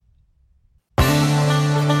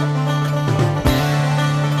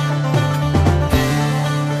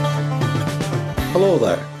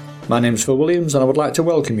My name's Phil Williams and I would like to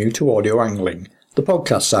welcome you to Audio Angling, the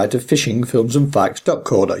podcast site of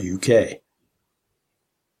fishingfilmsandfacts.co.uk.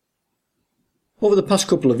 Over the past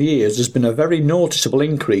couple of years there's been a very noticeable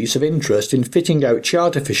increase of interest in fitting out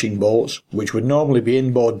charter fishing boats, which would normally be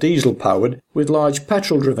inboard diesel powered, with large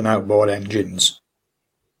petrol driven outboard engines.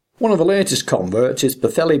 One of the latest converts is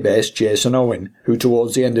Pwllheli-based Jason Owen, who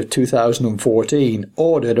towards the end of 2014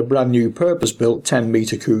 ordered a brand new purpose-built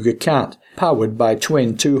 10-metre Cougar Cat, powered by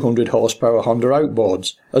twin 200 horsepower Honda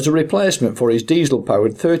outboards, as a replacement for his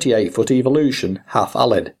diesel-powered 38-foot Evolution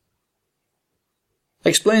half-alleyed.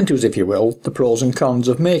 Explain to us, if you will, the pros and cons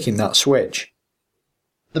of making that switch.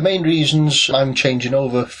 The main reasons I'm changing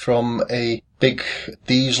over from a big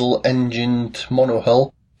diesel-engined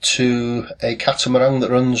monohull to a catamaran that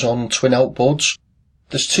runs on twin outboards.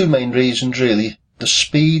 There's two main reasons really. The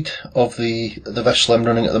speed of the vessel I'm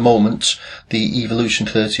running at the moment, the Evolution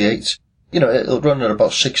 38, it'll run at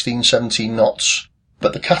about 16, 17 knots.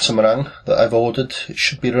 But the catamaran that I've ordered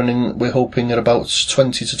should be running, we're hoping, at about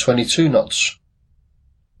 20 to 22 knots.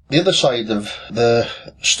 The other side of the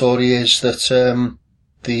story is that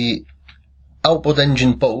the outboard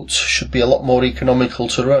engine boats should be a lot more economical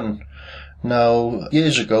to run. Now,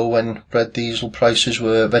 years ago when red diesel prices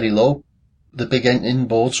were very low, the big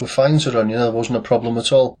inboards were fine to run, there wasn't a problem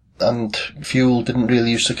at all. And fuel didn't really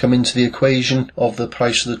used to come into the equation of the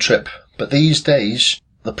price of the trip. But these days,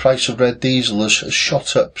 the price of red diesel has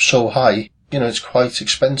shot up so high, it's quite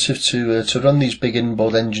expensive to run these big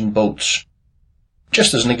inboard engine boats.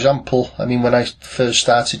 Just as an example, when I first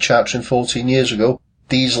started chartering 14 years ago,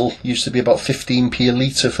 diesel used to be about 15p a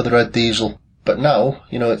litre for the red diesel. But now,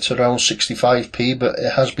 it's around 65p, but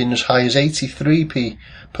it has been as high as 83p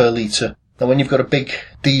per litre. Now when you've got a big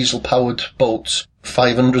diesel-powered boat,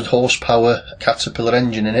 500 horsepower Caterpillar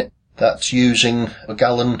engine in it, that's using a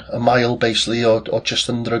gallon a mile basically, or just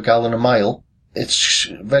under a gallon a mile, it's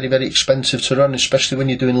very, very expensive to run, especially when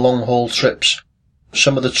you're doing long-haul trips.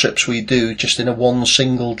 Some of the trips we do, just in a one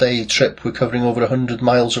single day trip, we're covering over 100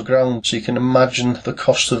 miles of ground, so you can imagine the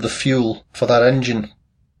cost of the fuel for that engine.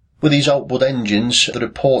 With these outboard engines, the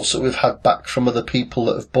reports that we've had back from other people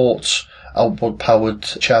that have bought outboard-powered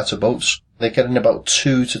charter boats, they're getting about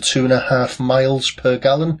 2 to 2.5 miles per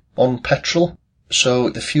gallon on petrol.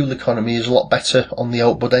 So the fuel economy is a lot better on the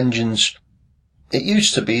outboard engines. It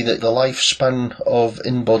used to be that the lifespan of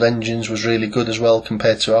inboard engines was really good as well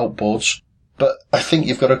compared to outboards. But I think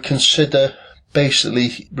you've got to consider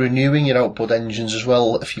basically renewing your outboard engines as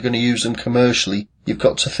well. If you're going to use them commercially, you've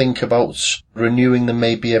got to think about renewing them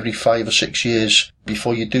maybe every 5 or 6 years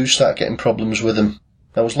before you do start getting problems with them.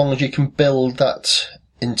 Now, as long as you can build that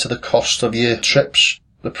into the cost of your trips,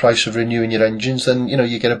 the price of renewing your engines, then,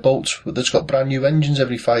 you get a boat that's got brand new engines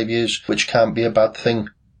every 5 years, which can't be a bad thing.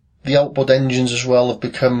 The outboard engines as well have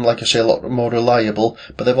become, like I say, a lot more reliable,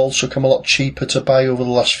 but they've also come a lot cheaper to buy over the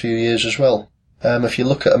last few years as well. If you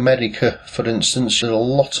look at America, for instance, a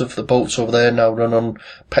lot of the boats over there now run on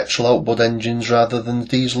petrol outboard engines rather than the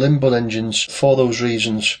diesel inboard engines for those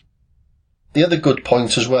reasons. The other good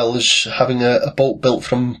point as well is having a boat built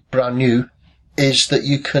from brand new is that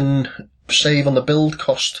you can save on the build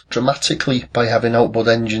cost dramatically by having outboard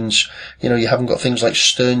engines. You haven't got things like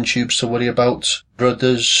stern tubes to worry about,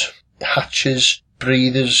 rudders, hatches,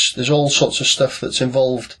 breathers. There's all sorts of stuff that's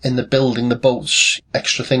involved in the building the boats,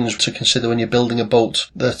 extra things to consider when you're building a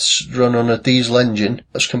boat that's run on a diesel engine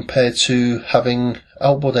as compared to having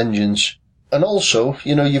outboard engines. And also,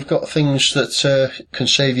 you've got things that can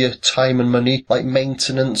save you time and money, like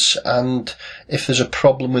maintenance, and if there's a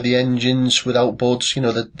problem with the engines with outboards,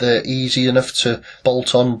 they're easy enough to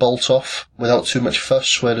bolt on, bolt off without too much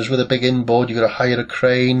fuss, whereas with a big inboard you've got to hire a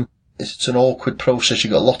crane. It's an awkward process.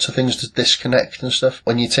 You've got lots of things to disconnect and stuff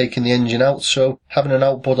when you're taking the engine out, so having an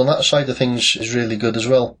outboard on that side of things is really good as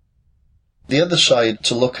well. The other side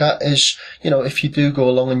to look at is, if you do go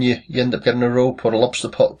along and you end up getting a rope or a lobster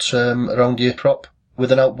pot around your prop,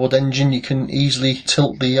 with an outboard engine you can easily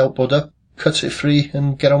tilt the outboard up, cut it free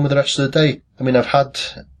and get on with the rest of the day. I've had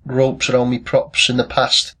ropes around me props in the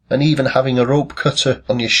past, and even having a rope cutter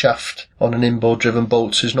on your shaft on an inboard driven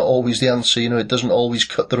boat is not always the answer. It doesn't always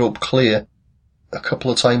cut the rope clear. A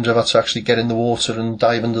couple of times I've had to actually get in the water and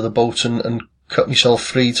dive under the boat and cut myself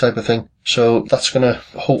free type of thing. So that's going to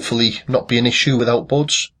hopefully not be an issue with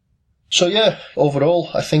outboards. So yeah, overall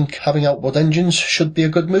I think having outboard engines should be a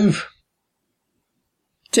good move.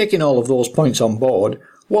 Taking all of those points on board,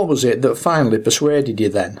 what was it that finally persuaded you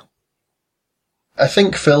then? I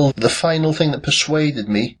think, Phil, the final thing that persuaded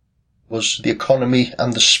me was the economy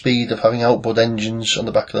and the speed of having outboard engines on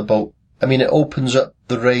the back of the boat. It opens up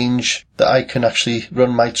the range that I can actually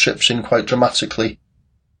run my trips in quite dramatically.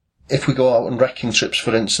 if we go out on wrecking trips,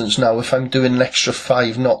 for instance, now, if I'm doing an extra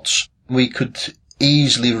 5 knots, we could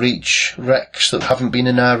easily reach wrecks that haven't been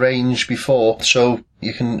in our range before, so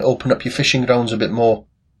you can open up your fishing grounds a bit more.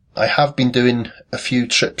 I have been doing a few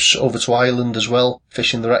trips over to Ireland as well,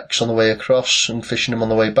 fishing the wrecks on the way across and fishing them on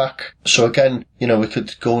the way back. So again, we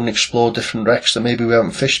could go and explore different wrecks that maybe we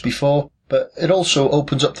haven't fished before. But it also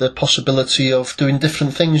opens up the possibility of doing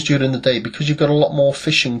different things during the day because you've got a lot more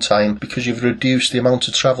fishing time because you've reduced the amount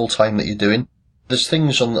of travel time that you're doing. There's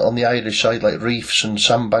things on the Irish side like reefs and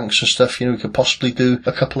sandbanks and stuff, we could possibly do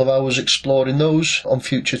a couple of hours exploring those on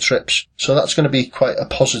future trips. So that's going to be quite a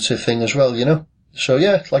positive thing as well, So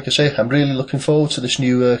yeah, like I say, I'm really looking forward to this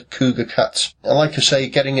new Cougar Cat. And like I say,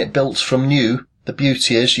 getting it built from new, the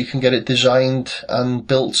beauty is you can get it designed and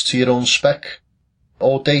built to your own spec.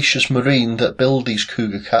 Audacious Marine that build these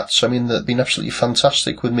Cougar Cats, they've been absolutely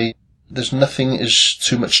fantastic with me. There's nothing is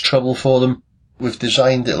too much trouble for them. We've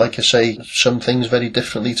designed it, like I say, some things very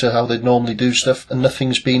differently to how they'd normally do stuff, and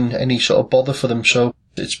nothing's been any sort of bother for them, so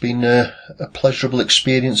it's been a pleasurable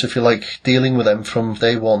experience, if you like, dealing with them from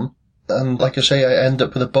day one. And like I say, I end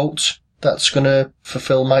up with a boat that's going to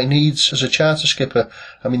fulfill my needs as a charter skipper.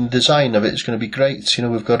 The design of it is going to be great.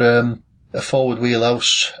 We've got a forward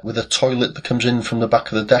wheelhouse with a toilet that comes in from the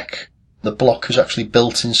back of the deck. The block is actually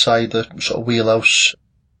built inside the sort of wheelhouse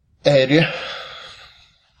area.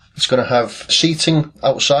 It's going to have seating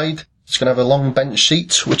outside. It's going to have a long bench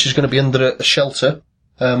seat, which is going to be under a shelter.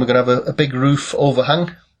 We're going to have a big roof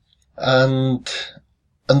overhang. And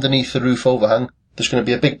underneath the roof overhang, there's going to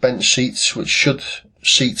be a big bench seat, which should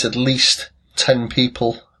seat at least 10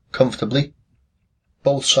 people comfortably.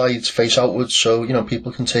 Both sides face outwards, so,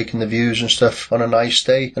 people can take in the views and stuff on a nice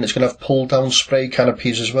day. And it's going to have pull-down spray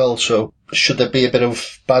canopies as well, so should there be a bit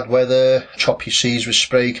of bad weather, choppy seas with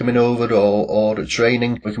spray coming over, or it's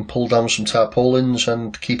raining, we can pull down some tarpaulins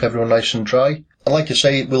and keep everyone nice and dry. And like I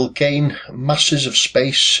say, we'll gain masses of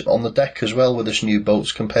space on the deck as well with this new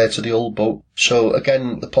boat compared to the old boat. So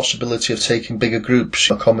again, the possibility of taking bigger groups,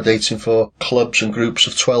 accommodating for clubs and groups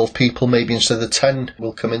of 12 people maybe instead of 10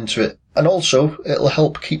 will come into it. And also, it'll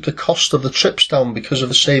help keep the cost of the trips down because of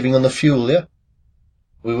the saving on the fuel, yeah?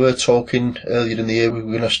 We were talking earlier in the year, we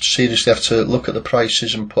were going to seriously have to look at the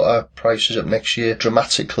prices and put our prices up next year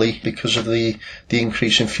dramatically because of the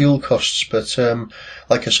increase in fuel costs. But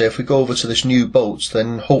like I say, if we go over to this new boat,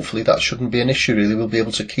 then hopefully that shouldn't be an issue really. We'll be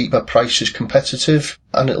able to keep our prices competitive,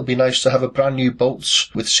 and it'll be nice to have a brand new boat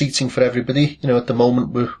with seating for everybody. At the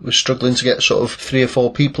moment we're struggling to get sort of 3 or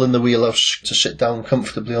 4 people in the wheelhouse to sit down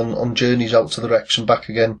comfortably on journeys out to the wrecks and back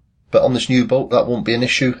again. But on this new boat, that won't be an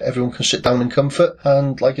issue. Everyone can sit down in comfort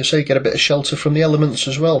and, like I say, get a bit of shelter from the elements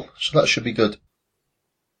as well. So that should be good.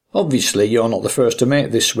 Obviously, you're not the first to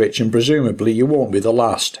make this switch, and presumably you won't be the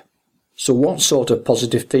last. So what sort of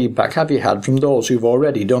positive feedback have you had from those who've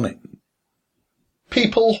already done it?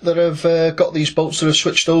 People that have got these boats that have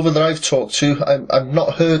switched over that I've talked to, I've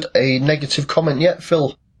not heard a negative comment yet,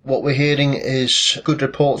 Phil. What we're hearing is good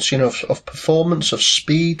reports, of performance, of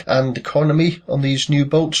speed and economy on these new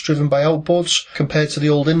boats driven by outboards compared to the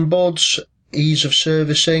old inboards, ease of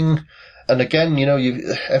servicing. And again,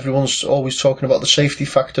 everyone's always talking about the safety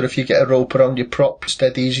factor. If you get a rope around your prop, it's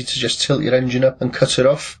dead easy to just tilt your engine up and cut it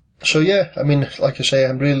off. So yeah, like I say,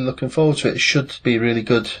 I'm really looking forward to it. It should be really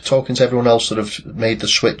good. Talking to everyone else that have made the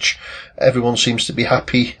switch, everyone seems to be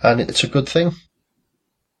happy and it's a good thing.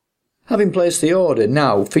 Having placed the order,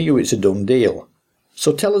 now for you it's a done deal.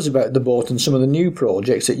 So tell us about the boat and some of the new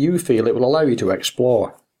projects that you feel it will allow you to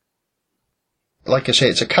explore. Like I say,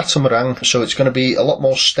 it's a catamaran, so it's going to be a lot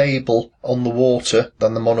more stable on the water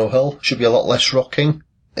than the monohull. Should be a lot less rocking.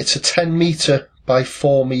 It's a 10 metre by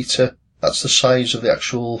 4 metre. That's the size of the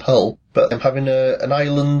actual hull. But I'm having an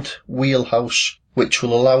island wheelhouse, which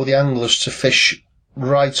will allow the anglers to fish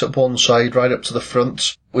right up one side, right up to the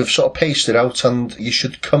front. We've sort of paced it out, and you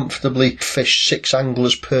should comfortably fish 6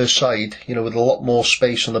 anglers per side, with a lot more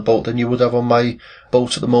space on the boat than you would have on my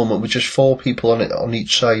boat at the moment, with just 4 people on it on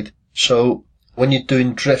each side. So when you're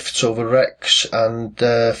doing drifts over wrecks and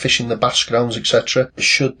fishing the bass grounds, etc., it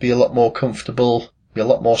should be a lot more comfortable, be a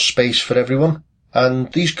lot more space for everyone.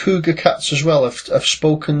 And these Cougar Cats as well, I've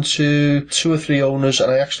spoken to 2 or 3 owners,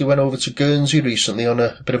 and I actually went over to Guernsey recently on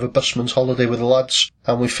a bit of a busman's holiday with the lads,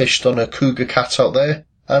 and we fished on a Cougar Cat out there.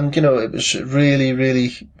 And, it was really,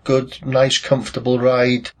 really good, nice, comfortable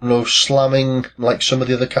ride, no slamming like some of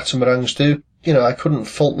the other catamarans do. I couldn't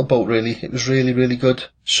fault the boat really, it was really, really good.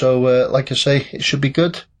 So, like I say, it should be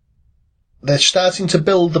good. They're starting to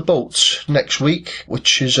build the boats next week,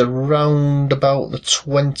 which is around about the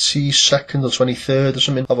 22nd or 23rd or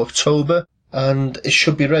something of October. and it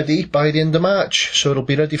should be ready by the end of March, so it'll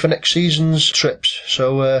be ready for next season's trips.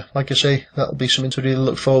 So, like I say, that'll be something to really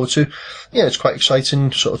look forward to. Yeah, it's quite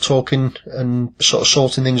exciting, sort of talking and sort of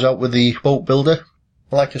sorting things out with the boat builder.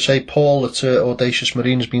 Like I say, Paul at Audacious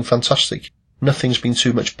Marine has been fantastic. Nothing's been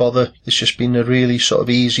too much bother. It's just been a really sort of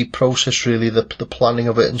easy process, really, the planning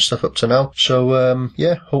of it and stuff up to now. So,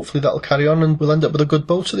 yeah, hopefully that'll carry on and we'll end up with a good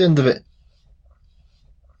boat at the end of it.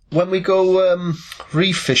 When we go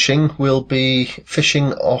reef fishing, we'll be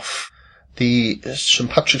fishing off the St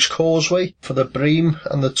Patrick's Causeway for the bream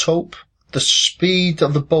and the taupe. The speed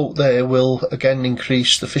of the boat there will again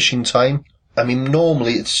increase the fishing time. I mean,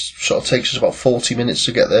 normally it sort of takes us about 40 minutes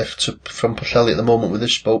to get there from Pwllheli at the moment with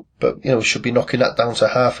this boat, but, we should be knocking that down to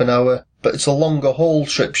half an hour. But it's the longer haul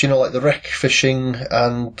trips, like the wreck fishing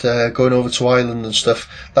and going over to Ireland and stuff.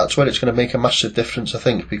 That's where it's going to make a massive difference, I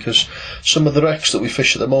think, because some of the wrecks that we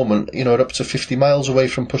fish at the moment, are up to 50 miles away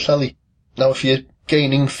from Pwllheli. Now, if you're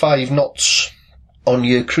gaining 5 knots on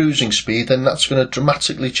your cruising speed, then that's going to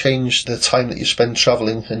dramatically change the time that you spend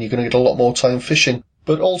travelling, and you're going to get a lot more time fishing.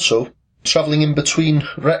 But also, travelling in between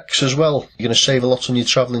wrecks as well, you're going to save a lot on your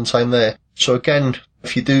travelling time there. So again,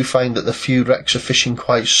 if you do find that the few wrecks are fishing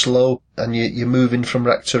quite slow and you're moving from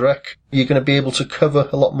wreck to wreck, you're going to be able to cover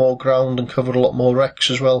a lot more ground and cover a lot more wrecks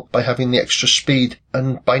as well by having the extra speed.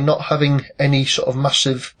 And by not having any sort of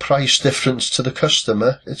massive price difference to the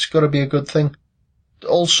customer, it's got to be a good thing.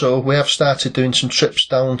 Also, we have started doing some trips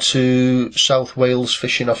down to South Wales,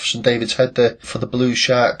 fishing off St David's Head there for the blue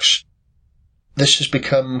sharks. This has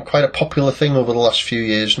become quite a popular thing over the last few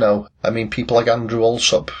years now. I mean, people like Andrew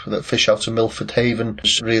Alsop that fish out of Milford Haven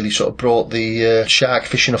has really sort of brought the shark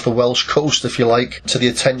fishing off the Welsh coast, if you like, to the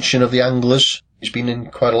attention of the anglers. He's been in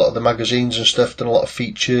quite a lot of the magazines and stuff, done a lot of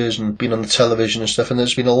features and been on the television and stuff, and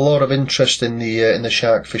there's been a lot of interest in the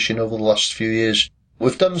shark fishing over the last few years.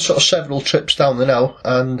 We've done sort of several trips down there now,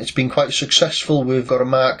 and it's been quite successful. We've got a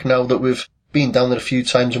mark now that we've been down there a few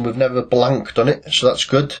times and we've never blanked on it, so that's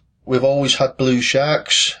good. We've always had blue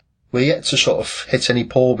sharks. We're yet to sort of hit any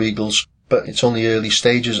porbeagles, but it's only early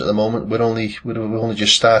stages at the moment. We've only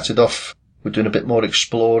just started off. We're doing a bit more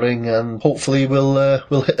exploring, and hopefully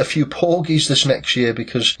we'll hit a few porgies this next year,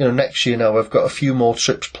 because next year now I've got a few more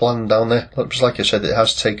trips planned down there. Like I said, it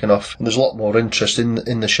has taken off, and there's a lot more interest in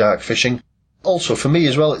the shark fishing. Also, for me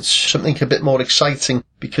as well, it's something a bit more exciting,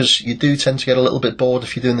 because you do tend to get a little bit bored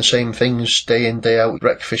if you're doing the same things day in, day out,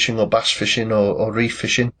 wreck fishing or bass fishing or reef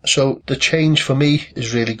fishing. So the change for me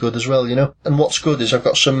is really good as well, And what's good is I've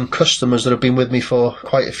got some customers that have been with me for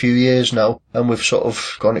quite a few years now, and we've sort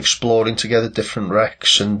of gone exploring together different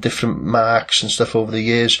wrecks and different marks and stuff over the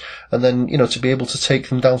years. And then, to be able to take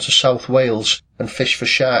them down to South Wales and fish for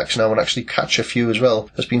sharks now and actually catch a few as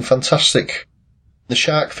well has been fantastic. The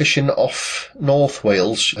shark fishing off North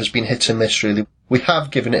Wales has been hit and miss, really. We have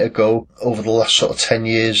given it a go over the last sort of 10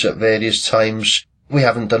 years at various times. We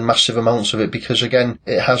haven't done massive amounts of it because, again,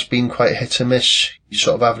 it has been quite hit and miss. You're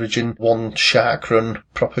sort of averaging one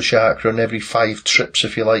proper shark run every 5 trips,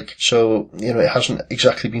 if you like. So, it hasn't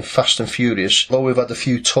exactly been fast and furious. Although we've had a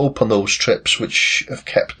few taupe on those trips, which have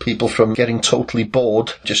kept people from getting totally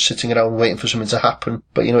bored, just sitting around waiting for something to happen.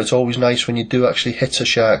 But, it's always nice when you do actually hit a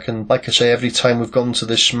shark. And like I say, every time we've gone to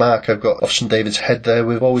this mark I've got off St David's Head there,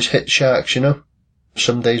 we've always hit sharks,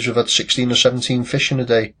 Some days we've had 16 or 17 fish in a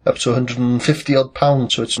day, up to 150 odd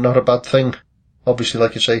pounds, so it's not a bad thing. Obviously,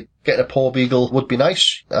 like I say, getting a porbeagle would be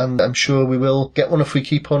nice, and I'm sure we will get one if we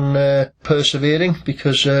keep on persevering,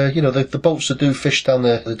 because, the boats that do fish down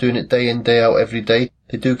there, they're doing it day in, day out, every day.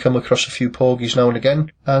 They do come across a few porgies now and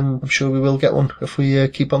again, and I'm sure we will get one if we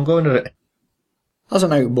keep on going at it. As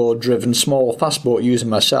an outboard-driven small fastboat user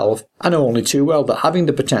myself, I know only too well that having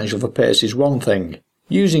the potential for pace is one thing.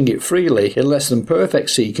 Using it freely in less than perfect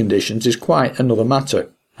sea conditions is quite another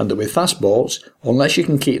matter, and that with fast boats, unless you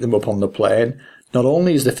can keep them up on the plane, not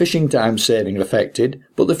only is the fishing time saving affected,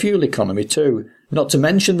 but the fuel economy too, not to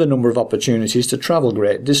mention the number of opportunities to travel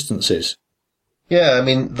great distances. Yeah, I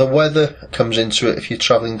mean, the weather comes into it if you're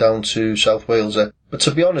travelling down to South Wales. But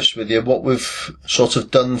to be honest with you, what we've sort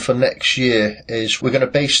of done for next year is we're going to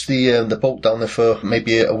base the boat down there for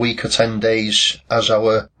maybe a week or 10 days as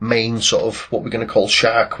our main sort of what we're going to call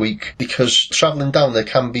Shark Week, because travelling down there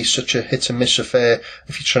can be such a hit and miss affair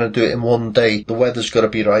if you're trying to do it in one day. The weather's got to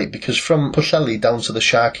be right, because from Pwllheli down to the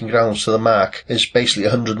sharking grounds to the mark is basically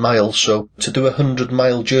 100 miles, so to do a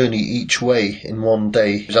 100-mile journey each way in one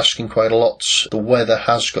day is asking quite a lot. The weather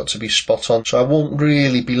has got to be spot on, so I won't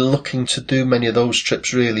really be looking to do many of those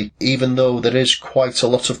trips really, even though there is quite a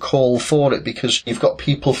lot of call for it, because you've got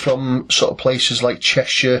people from sort of places like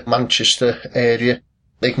Cheshire, Manchester area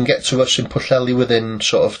They can get to us in Pwllheli within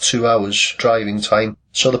sort of 2 hours driving time.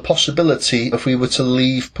 So the possibility, if we were to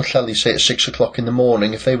leave Pwllheli, say at 6 o'clock in the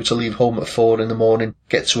morning, if they were to leave home at 4 in the morning,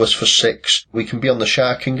 get to us for 6, we can be on the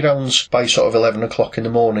sharking grounds by sort of 11 o'clock in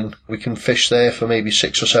the morning. We can fish there for maybe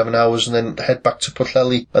 6 or 7 hours and then head back to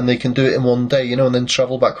Pwllheli, and they can do it in one day, and then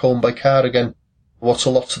travel back home by car again. What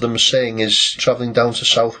a lot of them are saying is travelling down to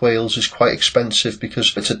South Wales is quite expensive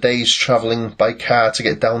because it's a day's travelling by car to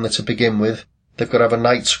get down there to begin with. They've got to have a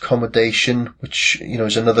night's accommodation, which,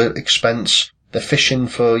 is another expense. They're fishing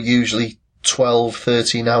for usually 12,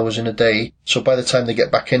 13 hours in a day. So by the time they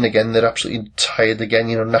get back in again, they're absolutely tired again,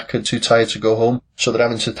 knackered, too tired to go home. So they're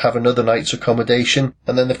having to have another night's accommodation.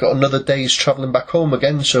 And then they've got another day's travelling back home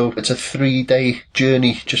again. So it's a 3-day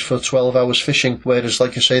journey just for 12 hours fishing. Whereas,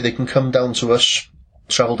 like I say, they can come down to us,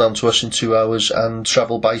 travel down to us in 2 hours and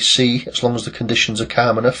travel by sea, as long as the conditions are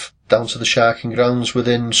calm enough, down to the sharking grounds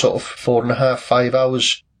within sort of 4.5, 5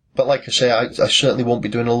 hours. But like I say, I certainly won't be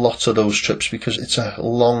doing a lot of those trips because it's a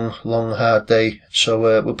long, long, hard day.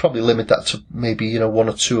 So we'll probably limit that to maybe, 1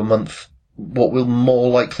 or 2 a month. What we're more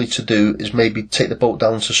likely to do is maybe take the boat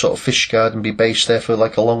down to sort of Fishguard and be based there for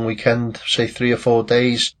like a long weekend, say 3 or 4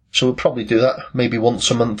 days. So we'll probably do that maybe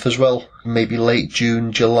once a month as well. Maybe late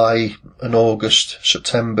June, July and August,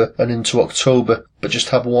 September and into October. But just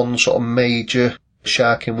have one sort of major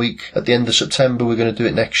sharking week at the end of September. We're going to do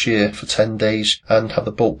it next year for 10 days and have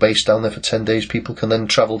the boat based down there for 10 days. People can then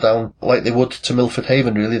travel down like they would to Milford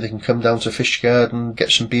Haven, really. They can come down to Fishguard and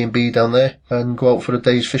get some B&B down there and go out for a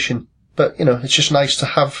day's fishing. But, it's just nice to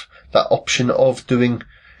have that option of doing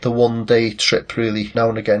the 1-day trip, really. Now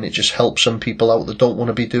and again, it just helps some people out that don't want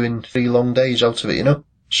to be doing 3 long days out of it,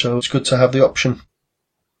 So it's good to have the option.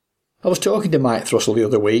 I was talking to Mike Thrussell the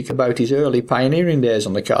other week about his early pioneering days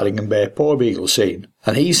on the Cardigan Bay porbeagle scene,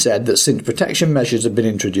 and he said that since protection measures have been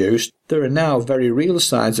introduced, there are now very real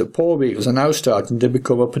signs that porbeagles are now starting to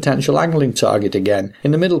become a potential angling target again in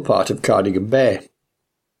the middle part of Cardigan Bay.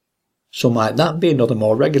 So might that be another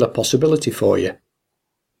more regular possibility for you?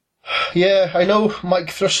 Yeah, I know Mike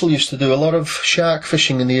Thrussell used to do a lot of shark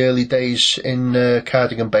fishing in the early days in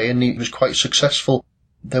Cardigan Bay, and he was quite successful.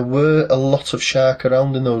 There were a lot of shark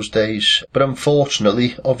around in those days, but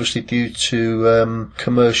unfortunately, obviously due to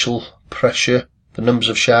commercial pressure, the numbers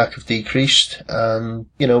of shark have decreased, and,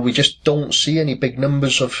 we just don't see any big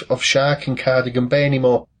numbers of shark in Cardigan Bay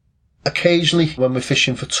anymore. Occasionally, when we're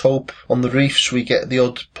fishing for taupe on the reefs, we get the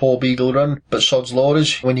odd porbeagle run, but sod's law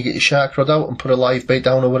is, when you get your shark rod out and put a live bait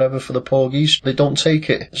down or whatever for the porgies, they don't take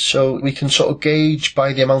it. So we can sort of gauge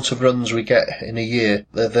by the amount of runs we get in a year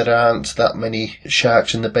that there aren't that many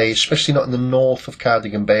sharks in the bay, especially not in the north of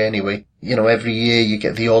Cardigan Bay anyway. Every year you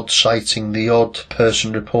get the odd sighting, the odd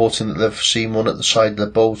person reporting that they've seen one at the side of the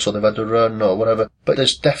boat or they've had a run or whatever, but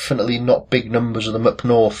there's definitely not big numbers of them up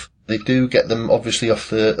north. They do get them obviously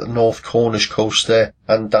off the North Cornish coast there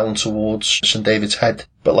and down towards St David's Head.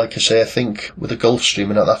 But like I say, I think with the Gulf Stream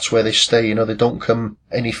and that's where they stay, they don't come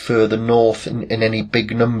any further north in any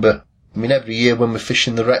big number. I mean, every year when we're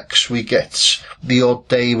fishing the wrecks, we get the odd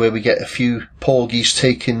day where we get a few porgies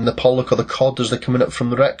taking the pollock or the cod as they're coming up from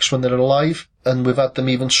the wrecks when they're alive. And we've had them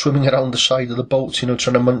even swimming around the side of the boat, trying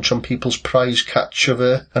to munch on people's prize catch of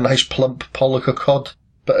a nice plump pollock or cod.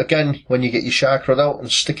 But again, when you get your shark rod out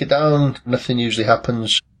and stick it down, nothing usually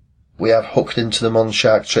happens. We have hooked into them on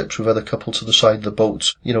shark trips. We've had a couple to the side of the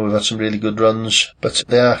boat. We've had some really good runs, but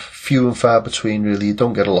they are few and far between, really. You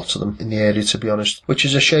don't get a lot of them in the area, to be honest, which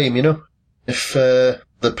is a shame, If the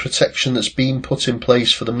protection that's been put in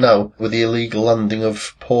place for them now, with the illegal landing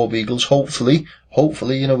of porbeagles, hopefully,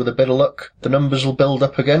 with a bit of luck, the numbers will build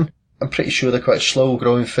up again. I'm pretty sure they're quite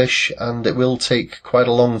slow-growing fish, and it will take quite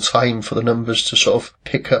a long time for the numbers to sort of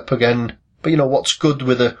pick up again. But what's good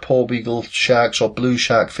with the porbeagle sharks or blue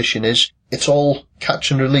shark fishing is it's all catch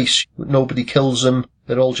and release. Nobody kills them.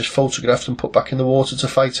 They're all just photographed and put back in the water to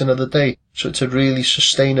fight another day. So it's a really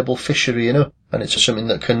sustainable fishery, and it's something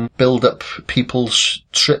that can build up people's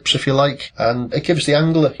trips, if you like, and it gives the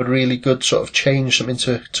angler a really good sort of change, something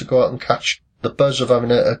to go out and catch. The buzz of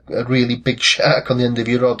having a really big shark on the end of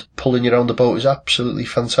your rod pulling you around the boat is absolutely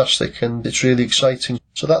fantastic, and it's really exciting.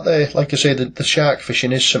 So that there, like I say, the shark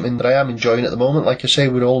fishing is something that I am enjoying at the moment. Like I say,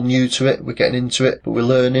 we're all new to it, we're getting into it, but we're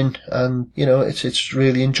learning, and, it's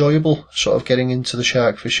really enjoyable sort of getting into the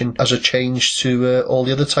shark fishing as a change to all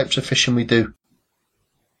the other types of fishing we do.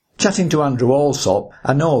 Chatting to Andrew Alsop,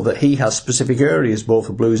 I know that he has specific areas both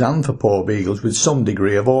for blues and for porbeagles with some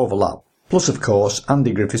degree of overlap. Plus, of course,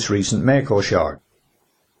 Andy Griffith's recent Mako shark.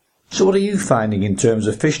 So what are you finding in terms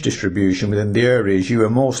of fish distribution within the areas you are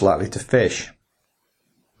most likely to fish?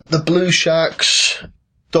 The blue sharks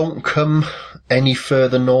don't come any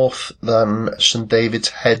further north than St David's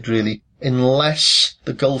Head, really, unless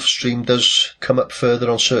the Gulf Stream does come up further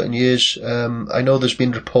on certain years. I know there's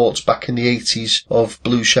been reports back in the 80s of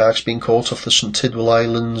blue sharks being caught off the St Tidwell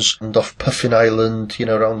Islands and off Puffin Island,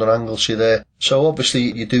 around on Anglesey there. So obviously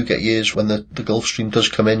you do get years when the Gulf Stream does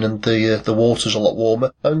come in and the water's a lot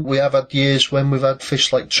warmer. And we have had years when we've had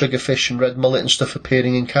fish like triggerfish and red mullet and stuff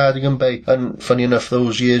appearing in Cardigan Bay. And funny enough,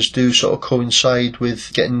 those years do sort of coincide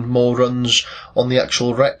with getting more runs on the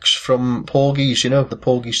actual wrecks from porgies. The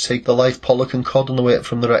porgies take the live pollock and cod on the way up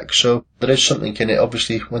from the wreck. So there is something in it.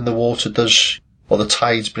 Obviously, when the water does, or the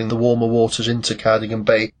tides bring the warmer waters into Cardigan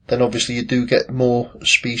Bay, then obviously you do get more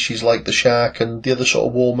species like the shark and the other sort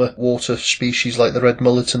of warmer water species like the red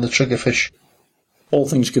mullet and the triggerfish. All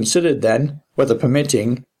things considered then, weather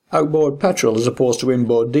permitting, outboard petrol as opposed to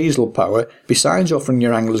inboard diesel power, besides offering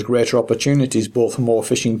your anglers greater opportunities both for more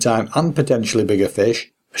fishing time and potentially bigger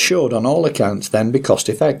fish, should on all accounts then be cost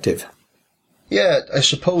effective. Yeah, I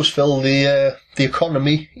suppose, Phil, the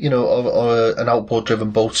economy, of an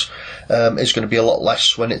outboard-driven boat is going to be a lot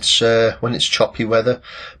less when it's choppy weather.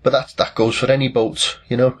 But that goes for any boat,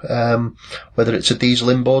 whether it's a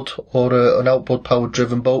diesel inboard or an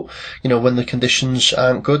outboard-powered-driven boat. When the conditions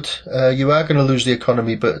aren't good, you are going to lose the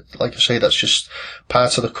economy. But like I say, that's just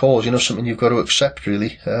part of the cause. Something you've got to accept,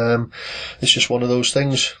 really. It's just one of those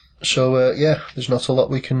things. So there's not a lot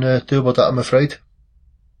we can do about that, I'm afraid.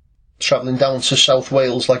 Travelling down to South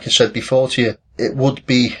Wales, like I said before to you, it would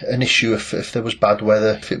be an issue if there was bad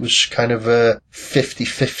weather. If it was kind of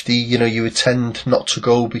 50-50, you would tend not to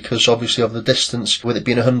go because obviously of the distance. With it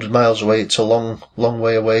being 100 miles away, it's a long, long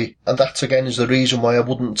way away. And that again is the reason why I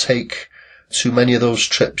wouldn't take too many of those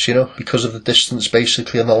trips, because of the distance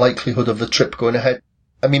basically and the likelihood of the trip going ahead.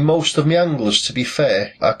 I mean, most of my anglers, to be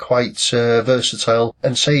fair, are quite versatile.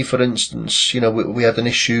 And say, for instance, we had an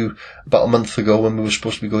issue about a month ago when we were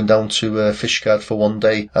supposed to be going down to Fishguard for one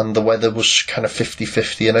day, and the weather was kind of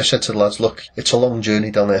 50-50. And I said to the lads, look, it's a long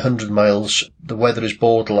journey down there, 100 miles. The weather is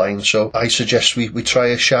borderline, so I suggest we try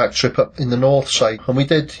a shark trip up in the north side. And we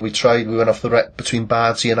did. We went off the wreck between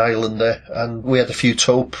Bardsey and Island there, and we had a few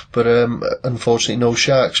taupe, but unfortunately no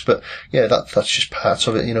sharks. But yeah, that's just part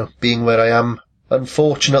of it, being where I am.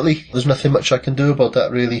 Unfortunately, there's nothing much I can do about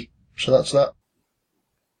that, really. So that's that.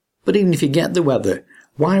 But even if you get the weather,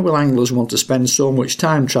 why will anglers want to spend so much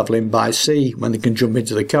time travelling by sea when they can jump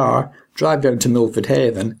into the car, drive down to Milford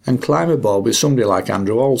Haven and climb aboard with somebody like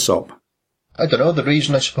Andrew Allsop? I don't know, the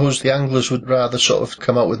reason I suppose the anglers would rather sort of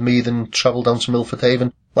come out with me than travel down to Milford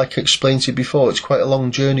Haven. Like I explained to you before, it's quite a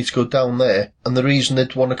long journey to go down there, and the reason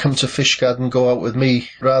they'd want to come to Fishguard and go out with me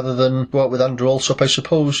rather than go out with Andrew Allsop, I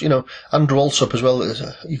suppose, Andrew Allsop as well,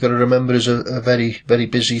 you've got to remember, is a very, very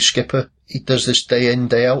busy skipper. He does this day in,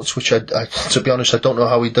 day out, which I to be honest, I don't know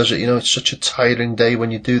how he does it. It's such a tiring day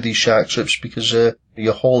when you do these shark trips because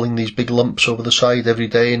you're hauling these big lumps over the side every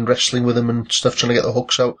day and wrestling with them and stuff, trying to get the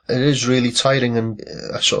hooks out. It is really tiring, and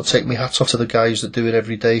I sort of take my hat off to the guys that do it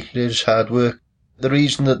every day. It is hard work. The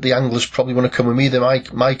reason that the anglers probably want to come with me, they're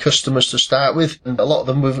my customers to start with, and a lot of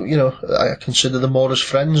them, I consider them more as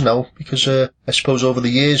friends now, because I suppose over the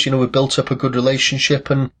years, we've built up a good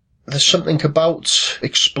relationship, and there's something about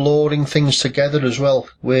exploring things together as well,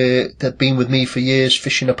 where they've been with me for years,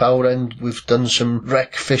 fishing up our end. We've done some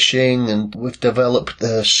wreck fishing, and we've developed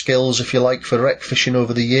the skills, if you like, for wreck fishing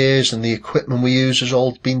over the years, and the equipment we use has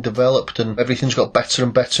all been developed, and everything's got better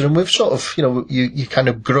and better, and we've sort of, you kind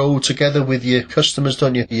of grow together with your customers,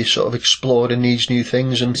 don't you? You're sort of exploring these new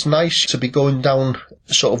things, and it's nice to be going down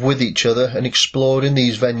sort of with each other and exploring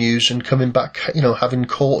these venues and coming back, having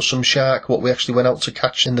caught some shark, what we actually went out to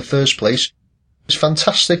catch in the first place. It's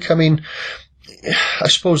fantastic. I mean, I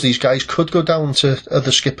suppose these guys could go down to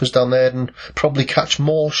other skippers down there and probably catch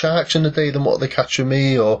more sharks in a day than what they catch with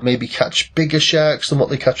me, or maybe catch bigger sharks than what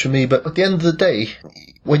they catch with me. But at the end of the day,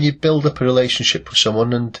 when you build up a relationship with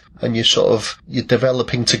someone and you're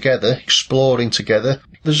developing together, exploring together,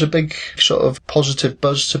 there's a big sort of positive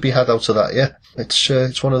buzz to be had out of that, yeah?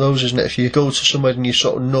 It's one of those, isn't it? If you go to somewhere and you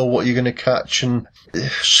sort of know what you're going to catch, and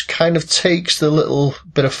it kind of takes the little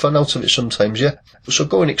bit of fun out of it sometimes, yeah? So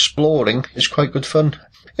going exploring is quite good fun.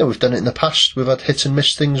 Yeah, we've done it in the past. We've had hit and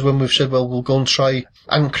miss things when we've said, well, we'll go and try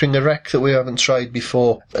anchoring a wreck that we haven't tried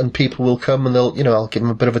before, and people will come and they'll, I'll give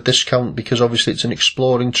them a bit of a discount because obviously it's an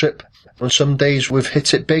exploring trip. And some days we've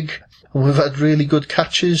hit it big and we've had really good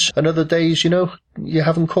catches, and other days, you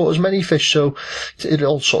haven't caught as many fish. So it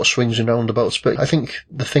all sort of swings and roundabouts. But I think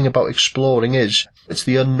the thing about exploring is it's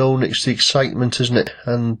the unknown, it's the excitement, isn't it?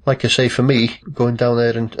 And like I say, for me, going down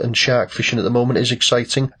there and shark fishing at the moment is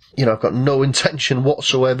exciting. You know, I've got no intention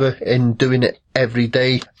whatsoever in doing it every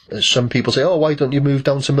day. Some people say, oh, why don't you move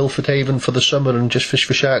down to Milford Haven for the summer and just fish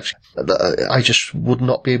for sharks? I just would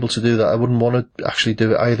not be able to do that. I wouldn't want to actually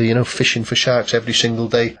do it either, you know, fishing for sharks every single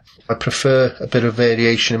day. I prefer a bit of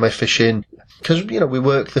variation in my fishing because, you know, we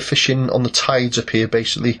work the fishing on the tides up here,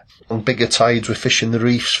 basically. On bigger tides, we're fishing the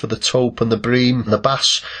reefs for the taupe and the bream and the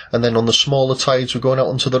bass, and then on the smaller tides, we're going out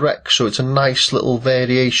onto the wreck. So it's a nice little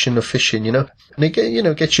variation of fishing, you know. And it, you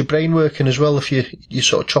know, gets your brain working as well if you're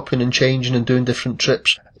sort of chopping and changing and doing different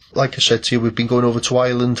trips. Like I said to you, we've been going over to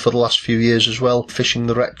Ireland for the last few years as well, fishing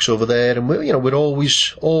the wrecks over there, and we're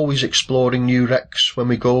always exploring new wrecks when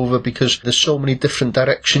we go over, because there's so many different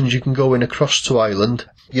directions you can go in across to Ireland.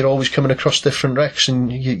 You're always coming across different wrecks,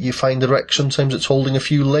 and you find a wreck, sometimes it's holding a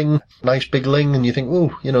few ling, nice big ling, and you think,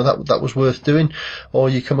 oh, you know, that was worth doing. Or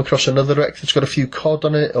you come across another wreck that's got a few cod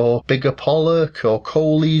on it, or bigger pollock, or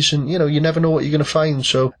coalies, and, you know, you never know what you're going to find.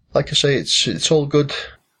 So, like I say, it's all good.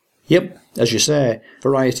 Yep, as you say,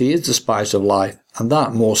 variety is the spice of life, and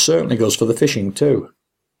that most certainly goes for the fishing too.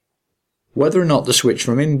 Whether or not the switch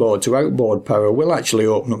from inboard to outboard power will actually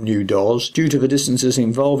open up new doors due to the distances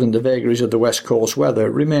involved in the vagaries of the West Coast weather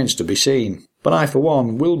remains to be seen, but I for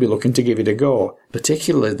one will be looking to give it a go,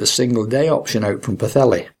 particularly the single day option out from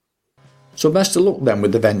Pathelli. So best of luck then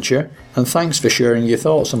with the venture, and thanks for sharing your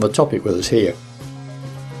thoughts on the topic with us here.